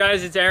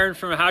Guys, it's Aaron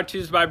from How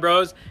To's by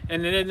Bros,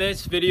 and in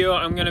this video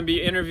I'm going to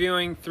be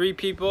interviewing 3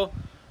 people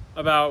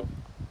about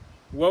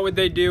what would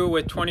they do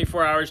with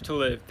 24 hours to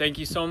live. Thank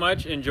you so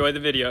much. Enjoy the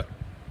video.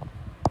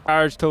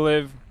 Hours to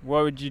live,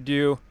 what would you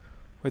do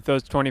with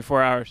those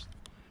 24 hours?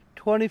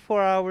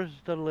 24 hours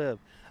to live.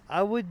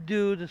 I would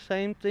do the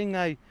same thing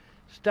I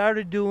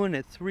started doing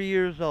at 3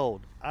 years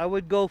old. I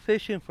would go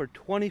fishing for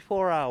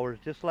 24 hours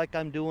just like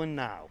I'm doing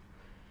now.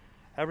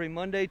 Every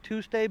Monday,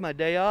 Tuesday, my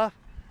day off,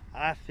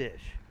 I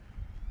fish.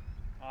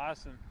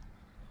 Awesome.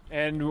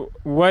 And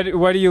what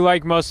do you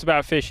like most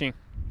about fishing?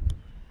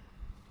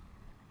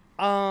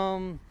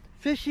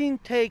 Fishing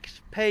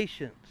takes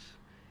patience,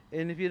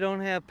 and if you don't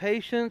have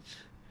patience,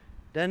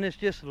 then it's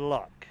just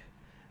luck.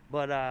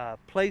 But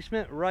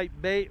placement, right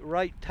bait,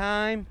 right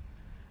time.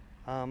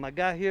 I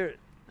got here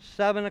at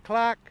 7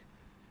 o'clock,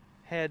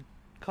 had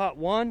caught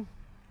one.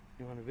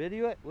 You want to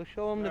video it? We'll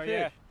show them the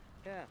fish.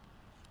 Yeah.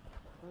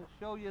 We'll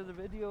show you the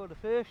video of the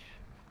fish.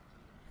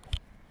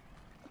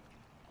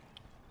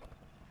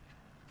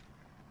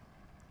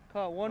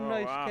 Caught one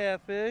nice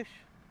catfish.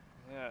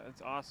 Yeah,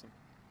 that's awesome.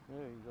 There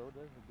you go,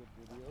 that's a good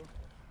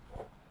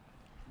video.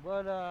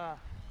 But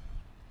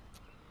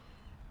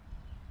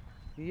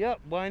yep,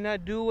 why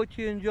not do what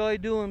you enjoy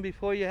doing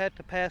before you have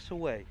to pass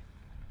away?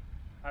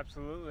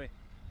 Absolutely.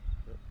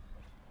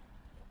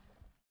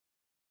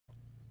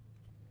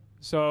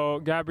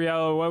 So,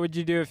 Gabriella, what would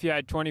you do if you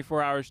had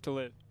 24 hours to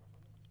live?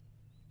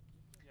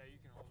 Yeah, you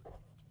can hold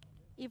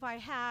it. If I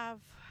have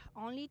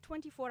only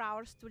 24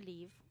 hours to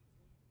live,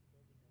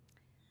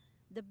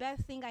 the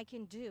best thing I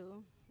can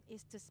do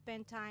is to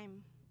spend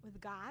time with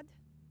God,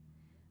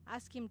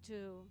 ask Him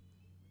to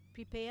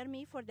prepare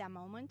me for that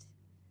moment.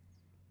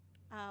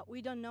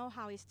 We don't know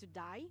how it's to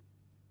die.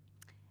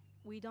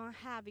 We don't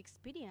have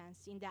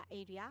experience in that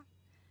area.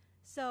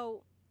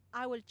 So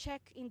I will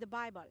check in the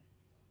Bible.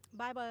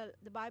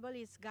 The Bible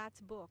is God's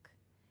book.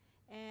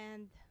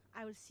 And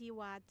I will see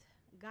what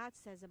God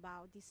says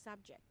about this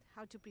subject,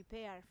 how to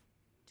prepare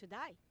to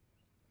die.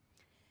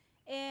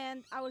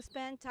 And I will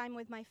spend time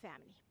with my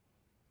family.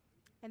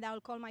 And I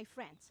will call my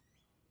friends.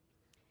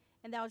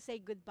 And I will say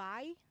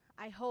goodbye.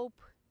 I hope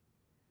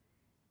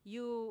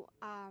you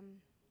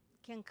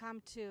can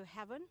come to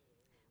heaven.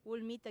 We'll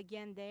meet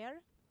again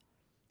there.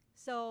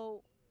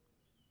 So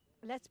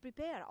let's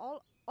prepare,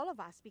 all of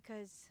us,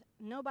 because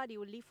nobody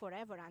will live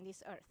forever on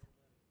this earth.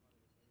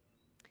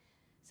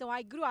 So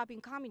I grew up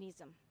in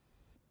communism,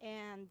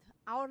 and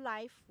our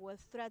life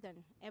was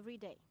threatened every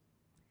day.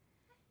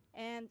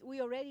 And we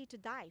are ready to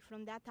die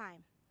from that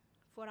time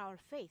for our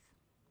faith.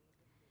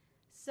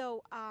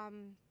 So I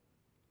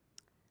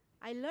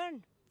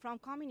learned from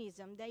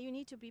communism that you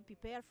need to be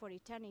prepared for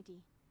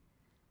eternity,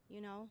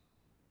 you know.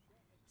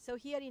 So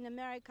here in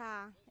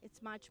America,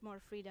 it's much more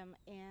freedom,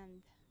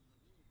 and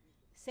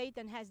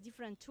Satan has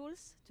different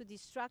tools to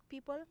distract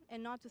people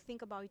and not to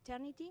think about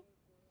eternity.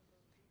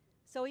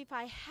 So if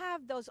I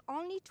have those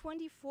only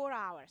 24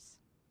 hours,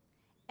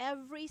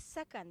 every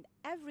second,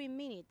 every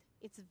minute,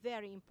 it's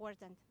very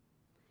important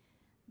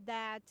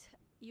that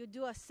you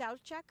do a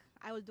self-check.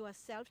 I will do a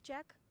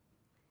self-check.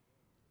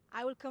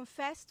 I will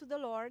confess to the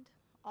Lord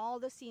all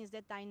the sins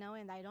that I know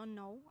and I don't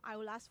know. I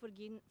will ask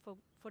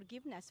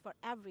forgiveness for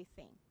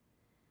everything.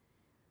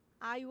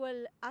 I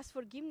will ask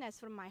forgiveness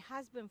from my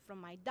husband, from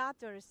my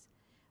daughters,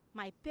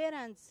 my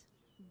parents,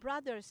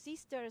 brothers,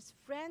 sisters,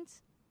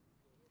 friends,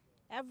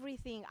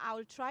 everything. I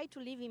will try to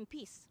live in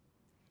peace.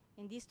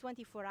 In these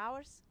 24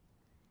 hours,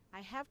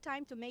 I have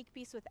time to make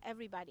peace with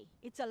everybody.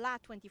 It's a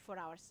lot, 24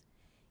 hours.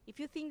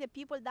 If you think that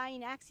people die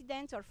in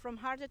accidents or from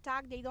heart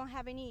attack, they don't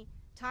have any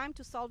time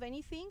to solve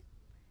anything,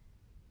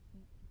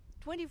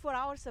 24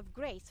 hours of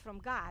grace from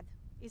God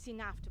is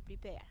enough to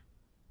prepare.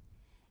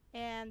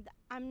 And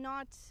I'm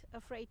not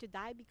afraid to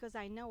die because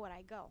I know where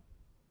I go.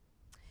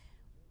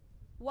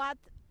 What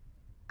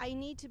I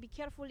need to be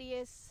careful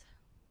is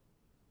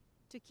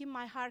to keep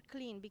my heart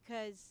clean,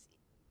 because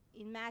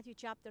in Matthew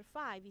chapter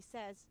 5, he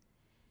says,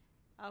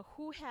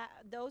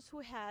 those who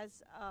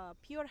has a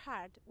pure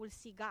heart will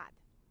see God.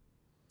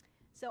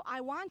 So I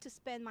want to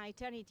spend my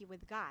eternity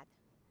with God.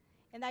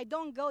 And I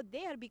don't go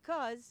there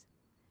because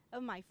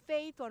of my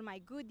faith or my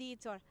good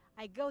deeds, or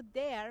I go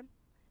there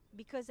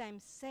because I'm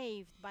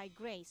saved by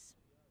grace,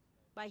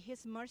 by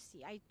His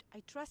mercy. I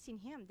trust in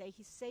Him that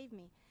He saved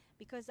me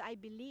because I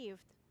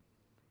believed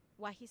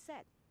what He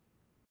said.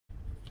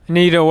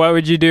 Anita, what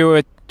would you do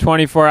with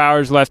 24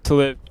 hours left to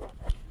live?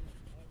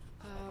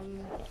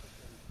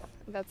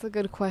 That's a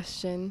good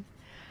question.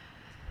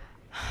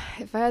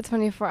 If I had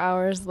 24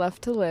 hours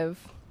left to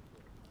live,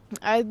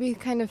 I'd be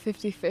kind of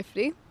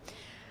 50-50.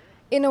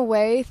 In a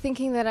way,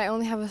 thinking that I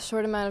only have a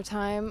short amount of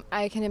time,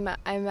 I'm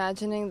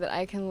imagining that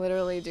I can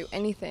literally do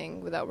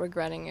anything without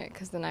regretting it,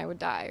 because then I would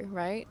die,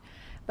 right?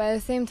 But at the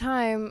same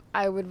time,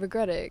 I would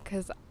regret it,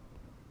 because,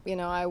 you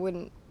know, I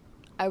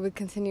would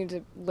continue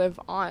to live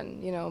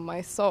on, you know,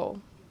 my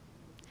soul.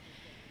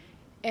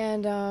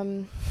 And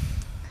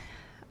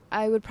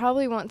I would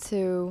probably want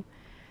to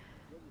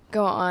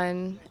go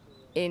on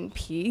in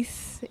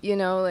peace, you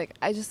know, like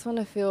I just want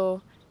to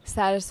feel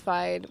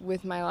satisfied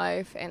with my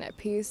life and at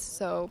peace.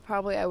 So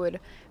probably I would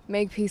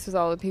make peace with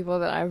all the people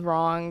that I've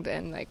wronged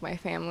and like my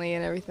family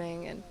and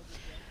everything. And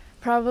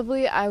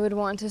probably I would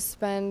want to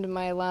spend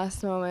my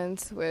last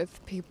moments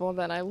with people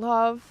that I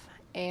love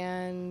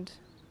and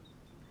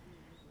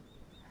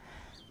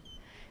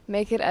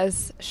make it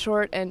as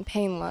short and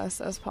painless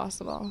as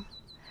possible.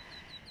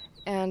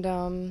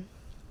 And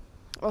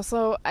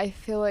also, I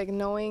feel like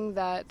knowing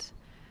that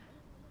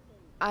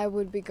I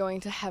would be going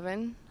to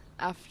heaven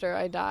after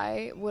I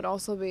die would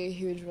also be a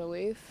huge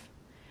relief,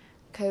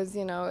 because,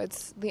 you know,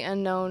 it's the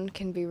unknown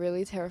can be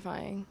really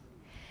terrifying.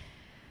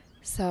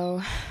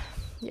 So,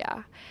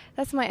 yeah,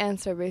 that's my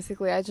answer,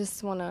 basically. I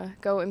just want to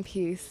go in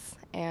peace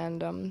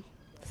and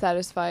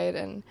satisfied,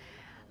 and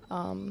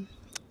I'm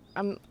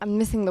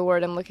missing the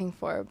word I'm looking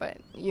for, but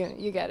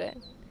you get it.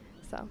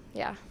 So,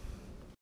 yeah.